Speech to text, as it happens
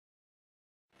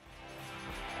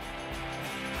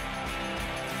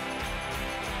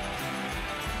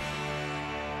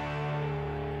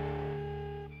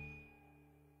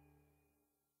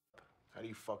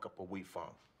you fuck up a wheat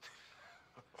farm?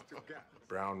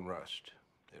 Brown rust.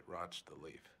 It rots the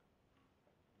leaf.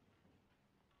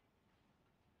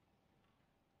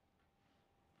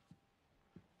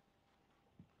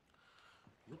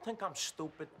 You think I'm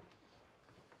stupid?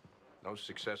 No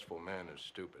successful man is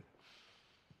stupid.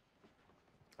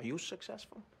 Are you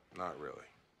successful? Not really.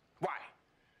 Why?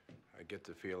 I get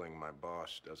the feeling my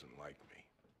boss doesn't like me.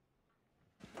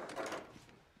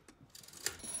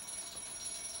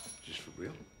 Just for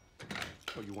real?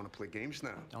 Oh, you want to play games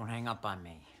now? Don't hang up on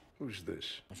me. Who's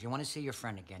this? If you want to see your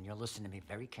friend again, you'll listen to me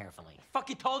very carefully.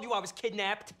 Fucking told you I was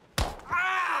kidnapped.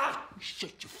 Ah!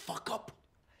 Shut your fuck up.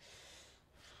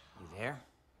 You there?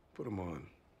 Put him on.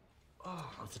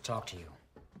 Oh. I have to talk to you.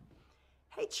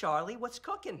 Hey, Charlie, what's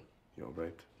cooking? You all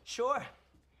right? Sure.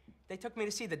 They took me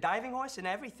to see the diving horse and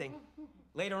everything.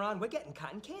 Later on, we're getting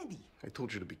cotton candy. I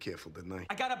told you to be careful, didn't I?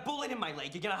 I got a bullet in my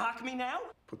leg. You gonna hock me now?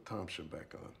 Put Thompson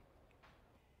back on.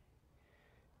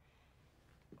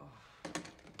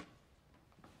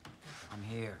 I'm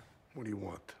here. What do you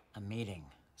want? A meeting,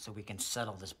 so we can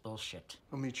settle this bullshit.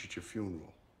 I'll meet you at your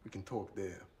funeral. We can talk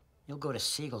there. You'll go to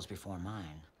Siegel's before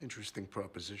mine. Interesting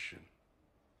proposition.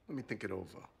 Let me think it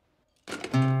over.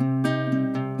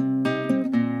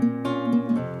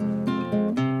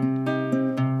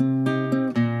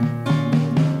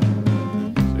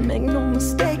 Make no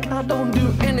mistake, I don't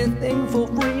do anything for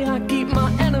free. I keep my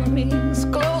enemies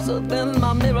closer than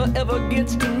my mirror ever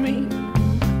gets to me.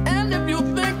 And if you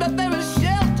think that there is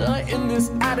shelter in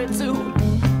this attitude,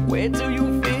 where do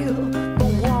you feel the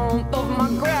warmth of my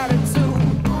gratitude?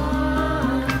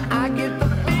 I get the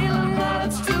feeling that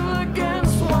it's 2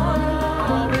 against 1.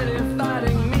 I'm already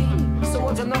fighting me, so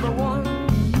what's another one?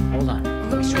 Hold on.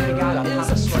 I swear to God, I'll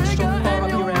pop a sword so far up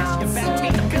your ass, you better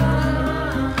take it.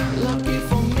 Lucky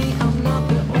for me, I'm not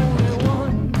the only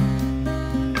one.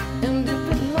 And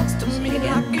if it looks to me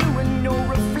like you and your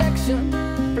reflection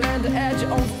plan to add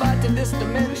your own fight to this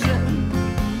dimension,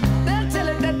 then tell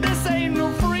it that this ain't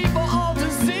no free for all to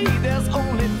see. There's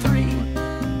only 3.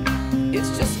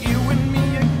 It's just you and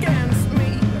me against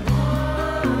me.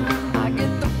 I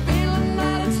get the feeling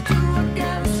that it's 2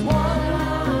 against 1.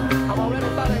 I'm already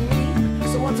fighting me,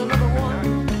 so what's another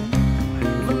one?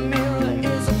 The mirror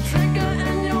is a trigger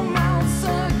and your mouth's a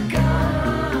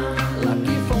gun.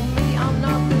 Lucky for me, I'm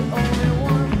not the only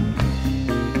one.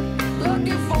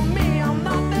 Lucky for me, I'm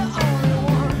not the only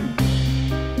one.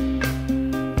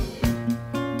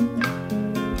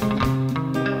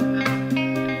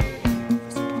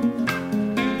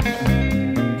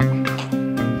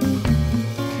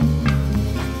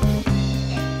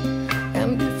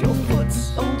 And if your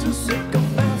foot's on too sick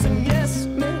of bouncing, yes,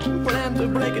 men plan to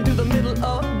break into the middle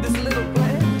of this little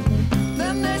plan,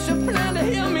 then they should plan to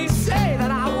hear me say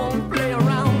that I won't play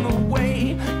around the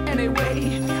way.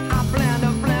 Anyway, I plan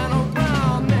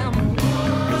around them.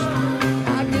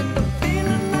 I get the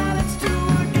feeling that it's 2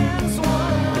 against 1.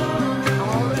 I'm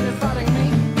already fighting me,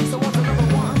 so what's another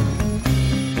one?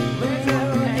 The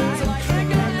mirror is a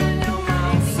trigger and your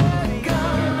mouth's a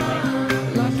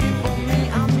gun. Lucky for me,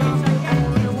 I'm not the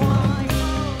only one.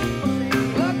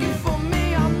 Lucky for me,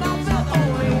 I'm not the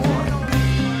only one.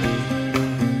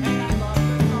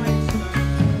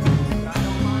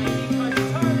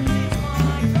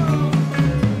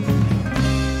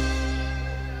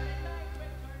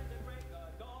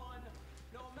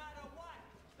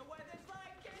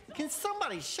 Can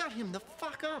somebody shut him the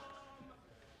fuck up?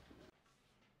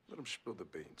 Let him spill the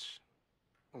beans.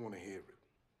 I want to hear it.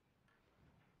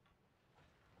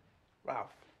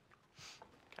 Ralph,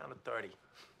 count to 30.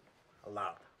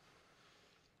 Aloud.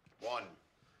 1,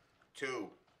 2,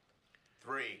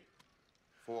 3,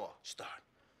 4. Start.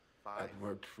 5, I've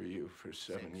worked for you for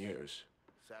 7 years.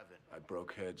 7. I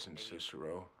broke heads in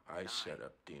Cicero. I set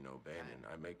up Dino Bannon.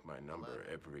 I make my number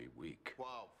every week.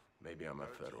 12. Maybe I'm a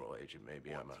federal agent.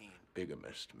 Maybe I'm a 14,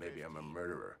 bigamist. Maybe I'm a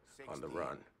murderer on the 16,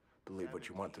 run. Believe what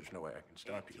you want. There's no way I can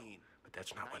stop you. 18, But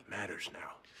that's not what matters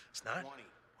now. It's not? 20,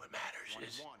 What matters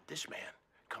is 21, this man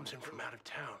comes in from out of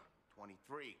town,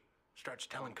 23, starts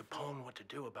telling Capone what to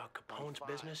do about Capone's 25,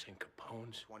 business and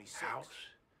Capone's 26, house.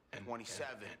 And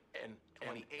 27, and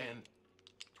 28,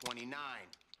 29,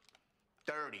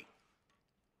 30.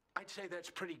 I'd say that's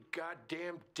pretty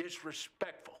goddamn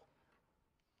disrespectful.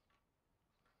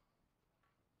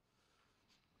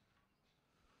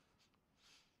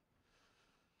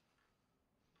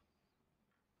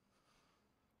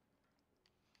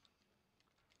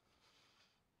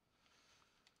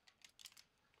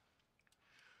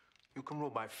 You can rule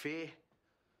by fear,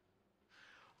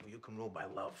 or you can rule by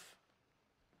love.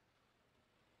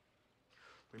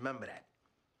 Remember that,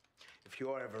 if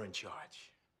you're ever in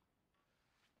charge.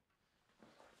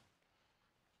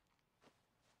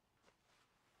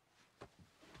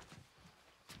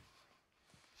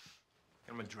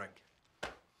 a drink.